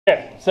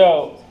Okay,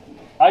 so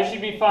I should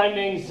be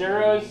finding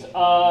zeros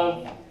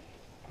of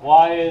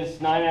y is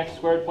 9x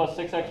squared plus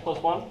 6x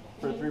plus 1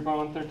 for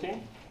 3.113.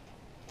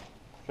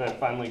 Should I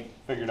finally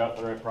figured out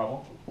the right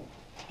problem?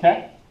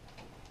 Okay.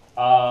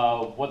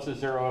 What's a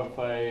zero of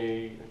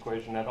a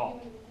equation at all?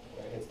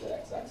 Where it hits the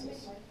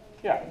x-axis.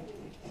 Yeah.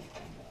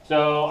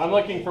 So I'm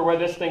looking for where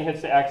this thing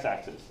hits the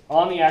x-axis.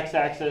 On the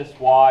x-axis,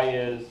 y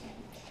is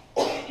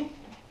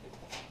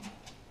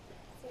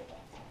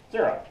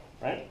 0,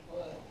 right?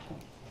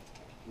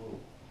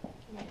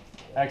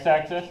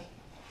 X-axis,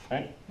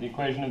 right? The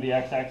equation of the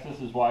x-axis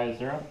is y is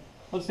 0.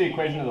 What's the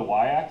equation of the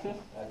y-axis?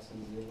 X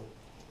is 0.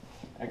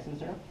 X is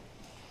 0.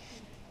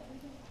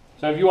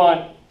 So if you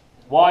want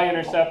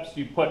y-intercepts,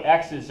 you put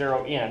x is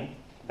 0 in.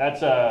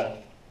 That's a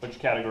which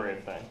category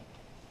of thing?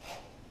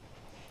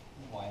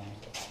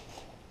 Y-intercept.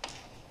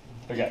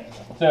 Okay.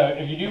 So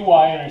if you do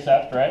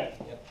y-intercept, right?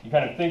 Yep. You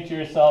kind of think to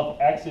yourself,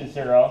 x is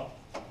 0.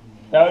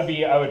 That would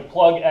be, I would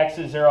plug x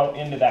is 0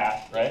 into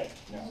that, right?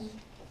 Yeah.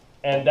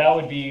 And that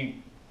would be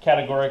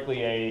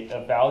categorically a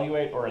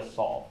evaluate or a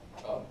solve.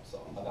 Oh,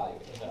 so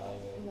evaluate.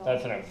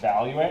 That's an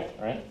evaluate,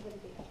 right?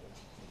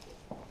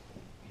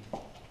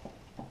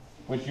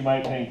 Which you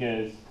might think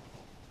is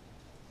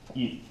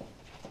easy.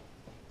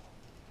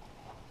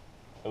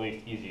 At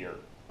least easier,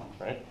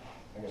 right?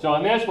 Okay. So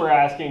on this, we're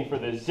asking for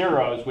the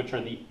zeros, which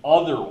are the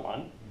other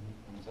one.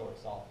 So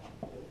we're solving.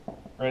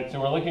 Right, so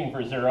we're looking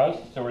for zeros,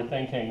 so we're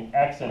thinking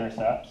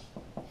x-intercepts.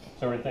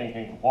 So we're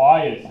thinking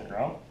y is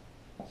 0.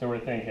 So we're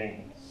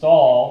thinking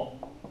solve.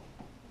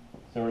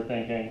 So we're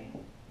thinking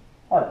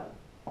hard.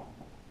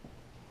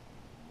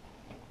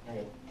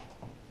 Okay.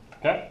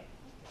 Okay?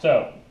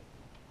 So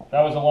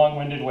that was a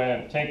long-winded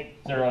way of take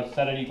 0,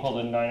 set it equal to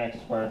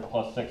 9x squared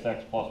plus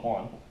 6x plus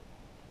 1.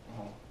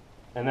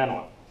 And then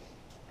what?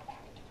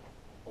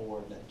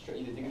 Or sure,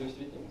 either think of those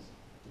three things.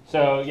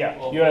 So yeah,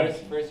 Well, you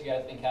first you got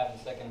to think half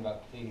a second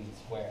about completing the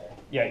square.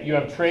 you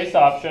have trace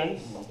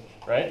options,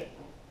 right?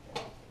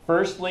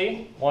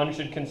 Firstly, one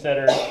should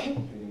consider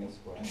Completing a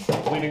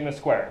square. completing the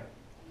square.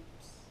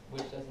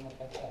 Which doesn't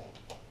affect that.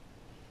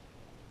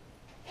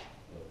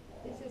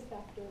 This is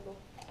factorable.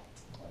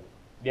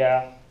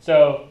 Yeah.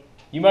 So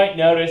you might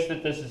notice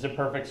that this is a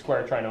perfect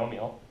square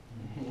trinomial.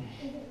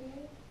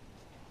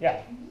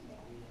 Yeah.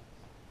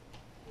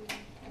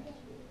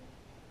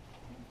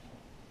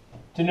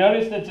 To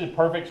notice that it's a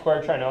perfect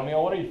square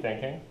trinomial, what are you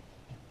thinking?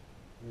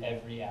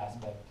 Every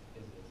aspect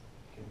is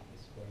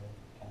a square,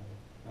 kind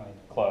of. No,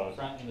 wait, Close.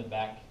 The front and the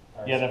back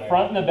are Yeah, the square.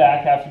 front and the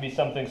back have to be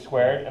something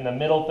squared, and the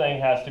middle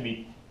thing has to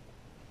be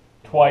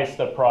twice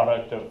the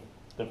product of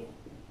the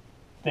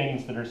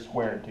things that are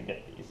squared to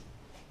get these.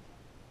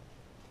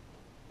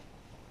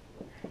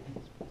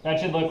 That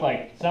should look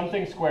like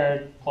something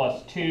squared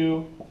plus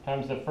 2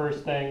 times the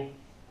first thing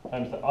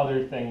times the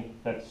other thing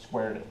that's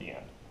squared at the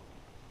end.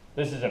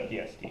 This is a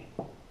PST.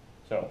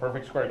 So a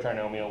perfect square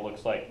trinomial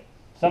looks like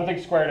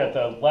something squared at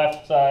the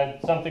left side,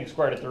 something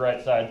squared at the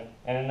right side,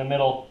 and in the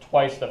middle,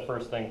 twice the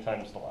first thing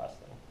times the last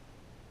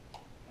thing.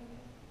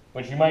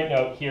 Which you might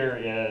note here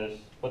is,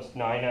 what's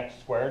 9x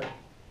squared?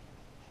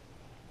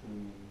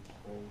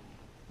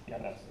 Yeah,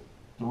 that's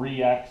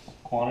 3x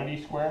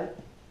quantity squared.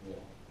 Yeah.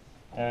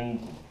 And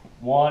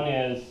 1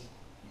 is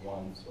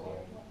 1 squared.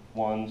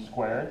 1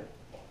 squared.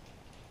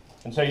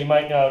 And so you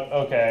might note,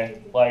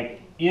 okay,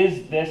 like,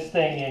 is this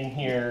thing in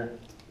here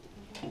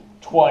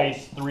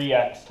twice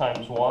 3x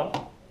times 1?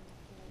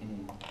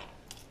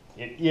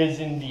 It is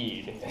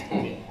indeed.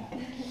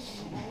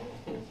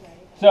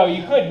 So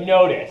you could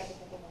notice,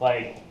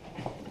 like,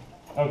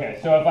 okay,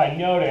 so if I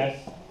notice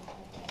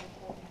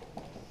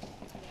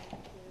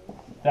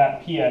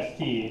that PST,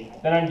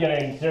 then I'm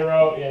getting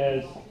 0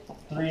 is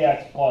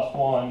 3x plus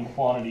 1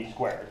 quantity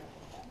squared.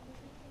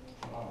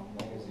 Oh,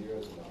 negative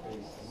zeros in the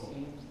face.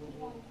 Seems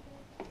legit.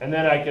 And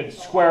then I could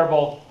square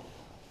both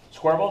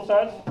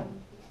sides?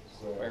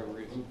 Square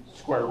root.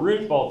 Square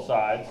root both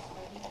sides.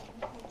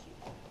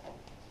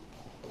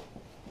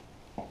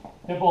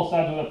 Hit both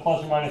sides with a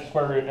plus or minus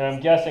square root, and I'm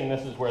guessing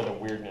this is where the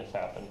weirdness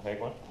happened. Big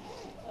one?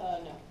 No.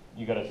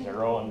 You got a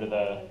 0 under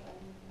the...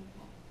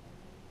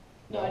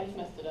 No, I just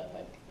messed it up.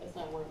 That's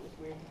not where it was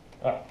weird.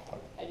 Oh, okay.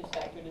 I just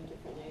factored it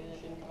differently and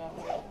it didn't come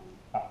out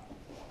right.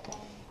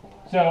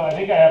 So I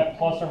think I have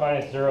plus or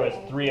minus 0 is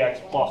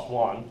 3x plus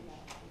 1.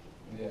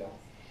 Yeah.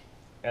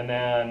 And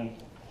then,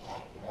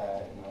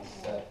 And I'll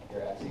set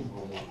your x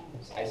equal to,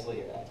 just isolate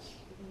your x.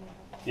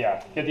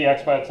 yeah, get the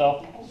x by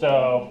itself.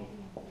 So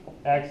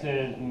x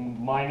is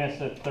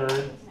minus a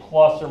third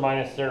plus or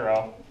minus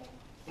 0.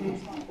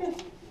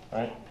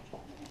 Right?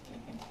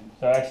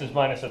 So x is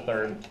minus a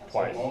third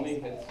twice. So it only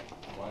hits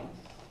once.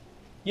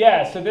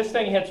 Yeah, so this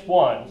thing hits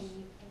once.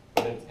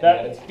 But it's, and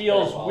That it's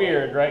feels parabolic.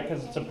 weird, right?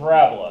 Because it's a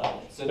parabola.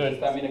 So does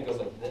that mean it goes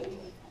like this?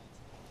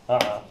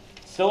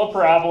 Still a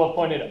parabola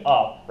pointed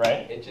up,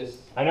 right? It just.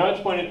 I know it's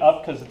pointed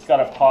up because it's got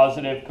a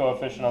positive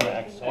coefficient on the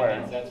x That squared.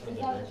 means that's where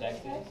the vertex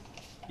is.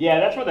 Yeah,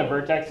 that's where the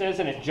vertex is,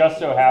 and it just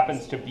so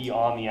happens to be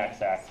on the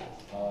x-axis.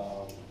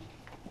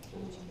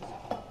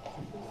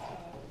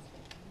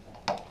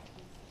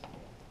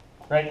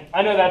 right?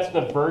 I know that's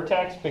the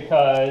vertex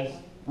because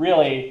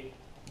really,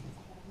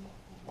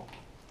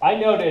 I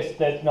noticed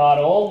that not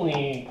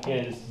only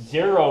is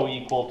 0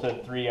 equal to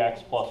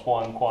 3x plus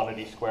 1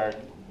 quantity squared,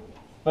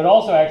 but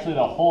also actually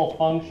the whole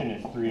function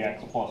is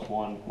 3x plus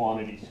 1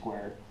 quantity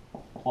squared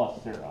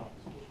plus 0,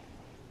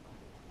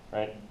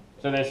 right?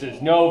 So this is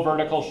no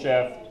vertical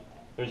shift,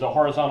 there's a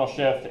horizontal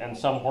shift and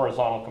some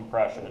horizontal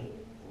compression.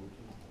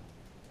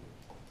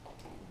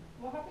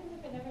 What happens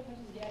if it never touches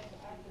the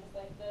x-axis,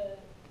 like the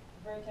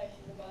vertex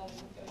is above and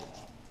it goes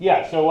up?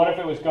 Yeah, so what if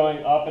it was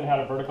going up and had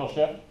a vertical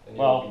shift? Then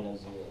Well, there would be no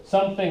zeros.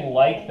 something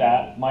like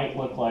that might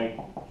look like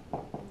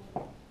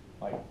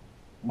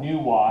new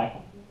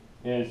y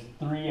is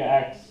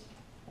 3x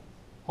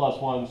plus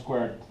 1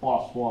 squared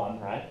plus 1,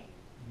 right?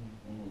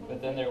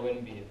 But then there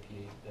wouldn't be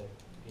the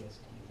PST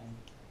thing.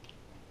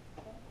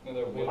 No,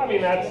 there would I mean,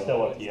 be that's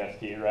zero. still a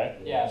PST, right?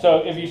 Yeah. So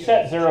if you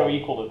set 0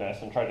 equal to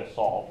this and try to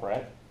solve,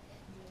 right?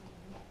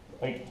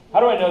 Like, how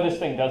do I know this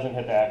thing doesn't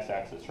hit the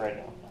x-axis right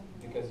now?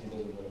 Because you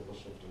did a vertical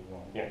shift of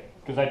 1. Yeah,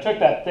 because I took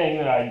that thing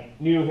that I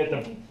knew hit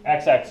the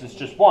x-axis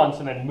just once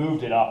and then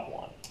moved it up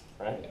 1,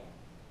 right? Yeah.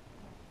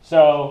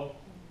 So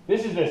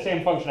this is the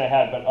same function I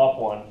had, but up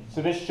 1.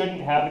 So this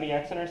shouldn't have any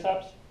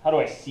x-intercepts. How do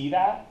I see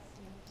that?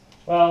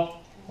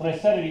 Well, when I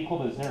set it equal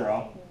to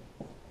 0,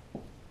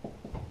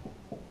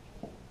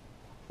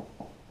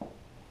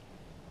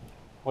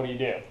 what do?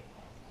 That's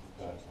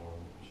one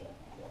check.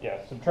 Yeah.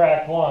 Yeah,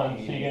 subtract 1,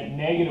 so you get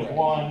negative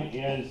 1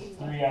 is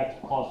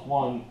 3x plus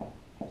 1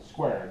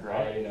 squared, I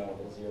right? already know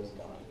the zero's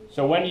gone.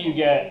 So when do you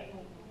get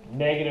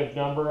negative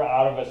number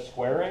out of a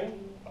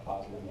squaring? A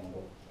positive number.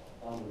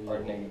 Or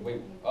negative.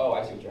 Wait. Oh,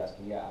 I see what you're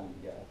asking. Yeah.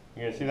 Yeah.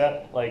 You guys see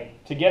that?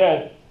 Like to get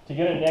a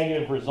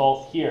negative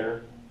result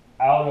here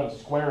out of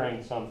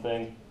squaring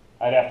something,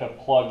 I'd have to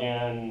plug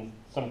in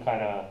some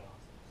kind of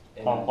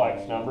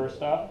complex number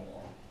stuff.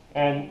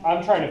 And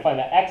I'm trying to find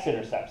the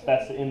x-intercepts.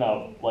 That's in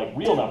the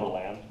real number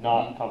land,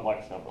 not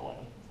complex number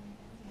land.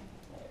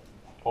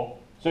 Cool.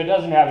 So it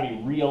doesn't have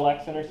any real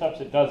x-intercepts.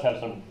 It does have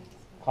some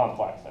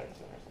complex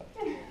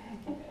x-intercepts.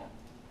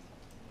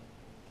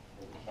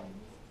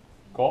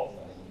 Cool.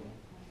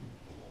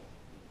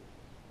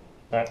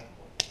 All right.